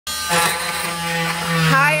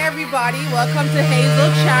Hi everybody, welcome to Hazel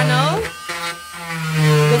channel.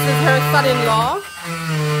 This is her son-in-law.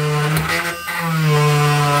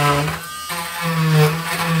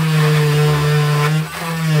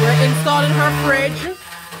 We're installing her fridge.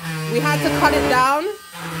 We had to cut it down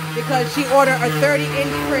because she ordered a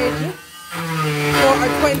 30-inch fridge for a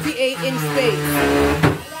 28-inch space.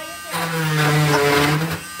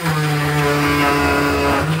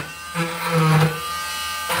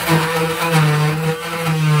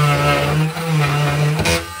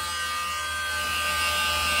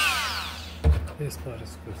 This part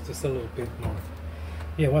is good, just a little bit more.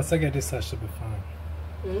 Yeah, once I get this, I should be fine.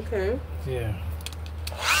 Okay. Yeah.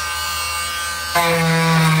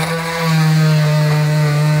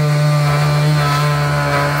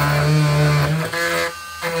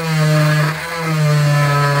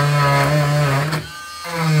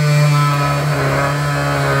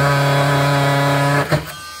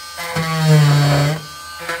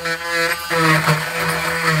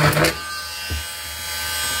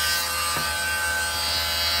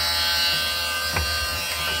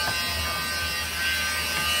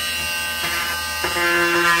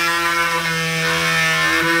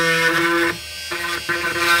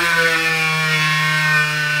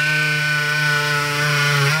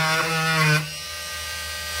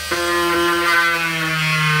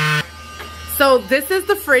 So this is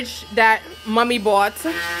the fridge that mommy bought.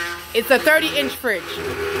 It's a 30-inch fridge.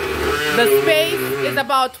 The space is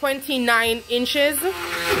about 29 inches.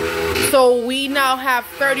 So we now have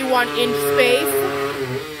 31-inch space.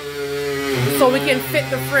 So we can fit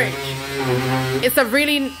the fridge. It's a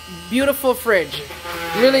really beautiful fridge.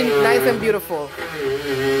 Really nice and beautiful.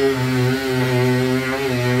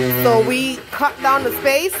 So we cut down the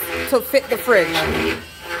space to fit the fridge.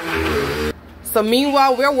 So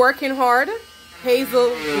meanwhile, we're working hard.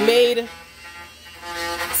 Hazel made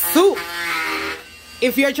soup.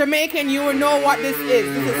 If you're Jamaican, you will know what this is.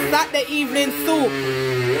 This is Saturday evening soup.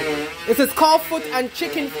 This is cow foot and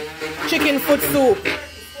chicken foot soup.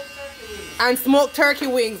 And smoked turkey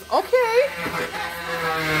wings. Okay.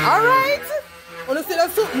 Alright. Wanna see the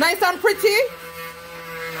soup? Nice and pretty.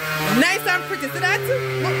 Nice and pretty. See that?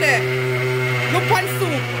 Look there. Look on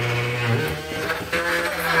soup.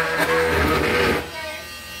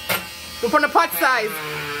 Look on the pot size.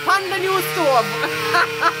 On the new stove.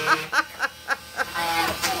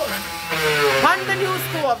 On the new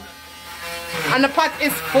stove. And the pot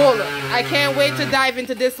is full. I can't wait to dive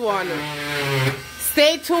into this one.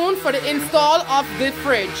 Stay tuned for the install of the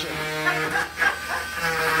fridge.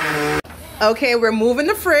 Okay, we're moving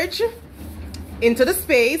the fridge into the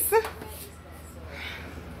space.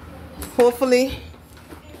 Hopefully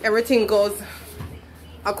everything goes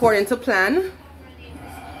according to plan.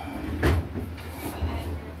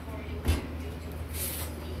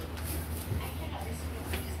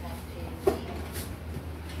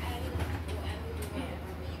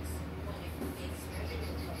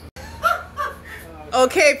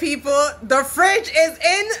 Okay, people, the fridge is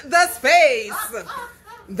in the space.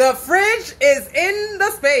 The fridge is in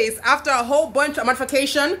the space. After a whole bunch of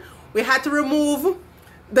modification, we had to remove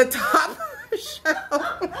the top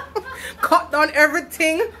shelf, cut down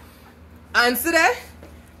everything, and see that?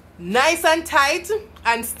 Nice and tight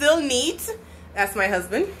and still neat. That's my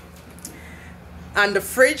husband. And the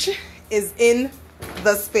fridge is in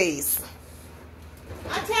the space.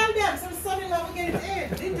 I tell them some SonInlaw will get it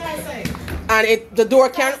in, didn't I say? And the door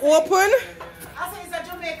can open. I say it's a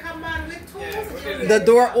Jamaican man with tools. The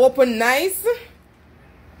door open nice.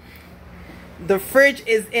 The fridge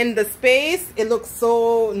is in the space. It looks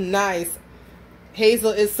so nice.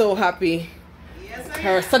 Hazel is so happy. Yes,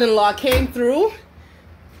 her son-in-law came through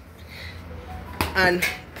and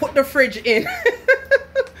put the fridge in.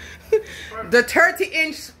 The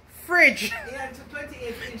 30-inch fridge. Yeah, to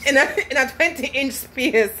 28 inch. In a 20-inch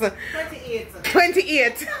space. 28.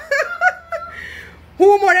 28.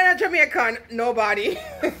 Who more than a Jamaican? Nobody.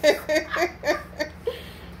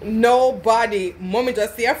 Nobody. Mommy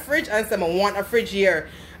just see a fridge and say, I want a fridge here.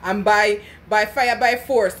 And by fire, by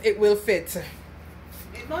force, it will fit.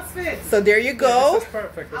 It must fit. So there you go. Yeah, this is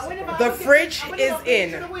perfect. This is perfect. The fridge is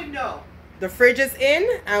in. The window. The fridge is in,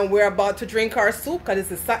 and we're about to drink our soup because it's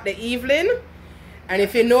a Saturday evening. And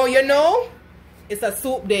if you know, you know, it's a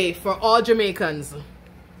soup day for all Jamaicans.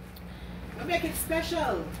 I make it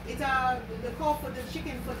special. It's the cow foot, the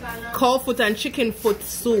chicken foot, and Cow foot and chicken foot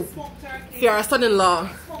soup. smoked turkey. For your son-in-law.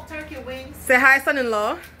 Smoked turkey wings. Say hi,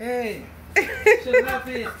 son-in-law. Hey, she love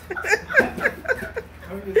it.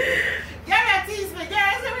 Yeah, tease me.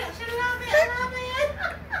 Yeah, she love it. I love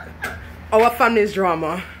it. Our family's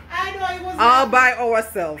drama. I know it was all by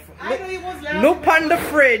ourselves. I know he was laughing. Look on the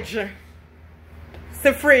fridge. It's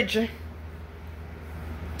the fridge.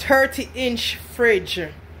 30-inch fridge.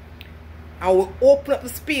 And we open up the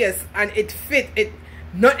space and it fit.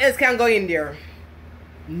 Nothing else can go in there.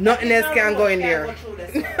 Nothing else can go in there.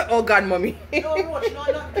 Oh God, mommy. No roach, no,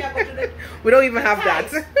 nothing can go through the... We don't even have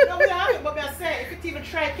that. No, we have it, but I say, if it even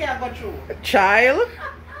try, it can't go through. Child.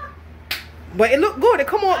 But it looked good. It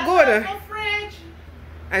come out good.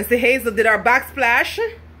 And see, Hazel did our backsplash.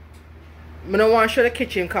 I don't want to show the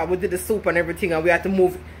kitchen because we did the soup and everything and we had to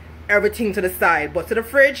move everything to the side. But to the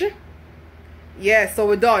fridge, yeah, so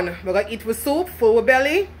we're done. We're going to eat with soup, full with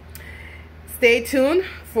belly. Stay tuned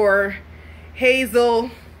for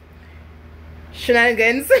Hazel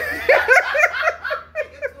shenanigans.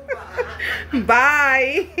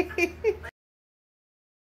 Bye.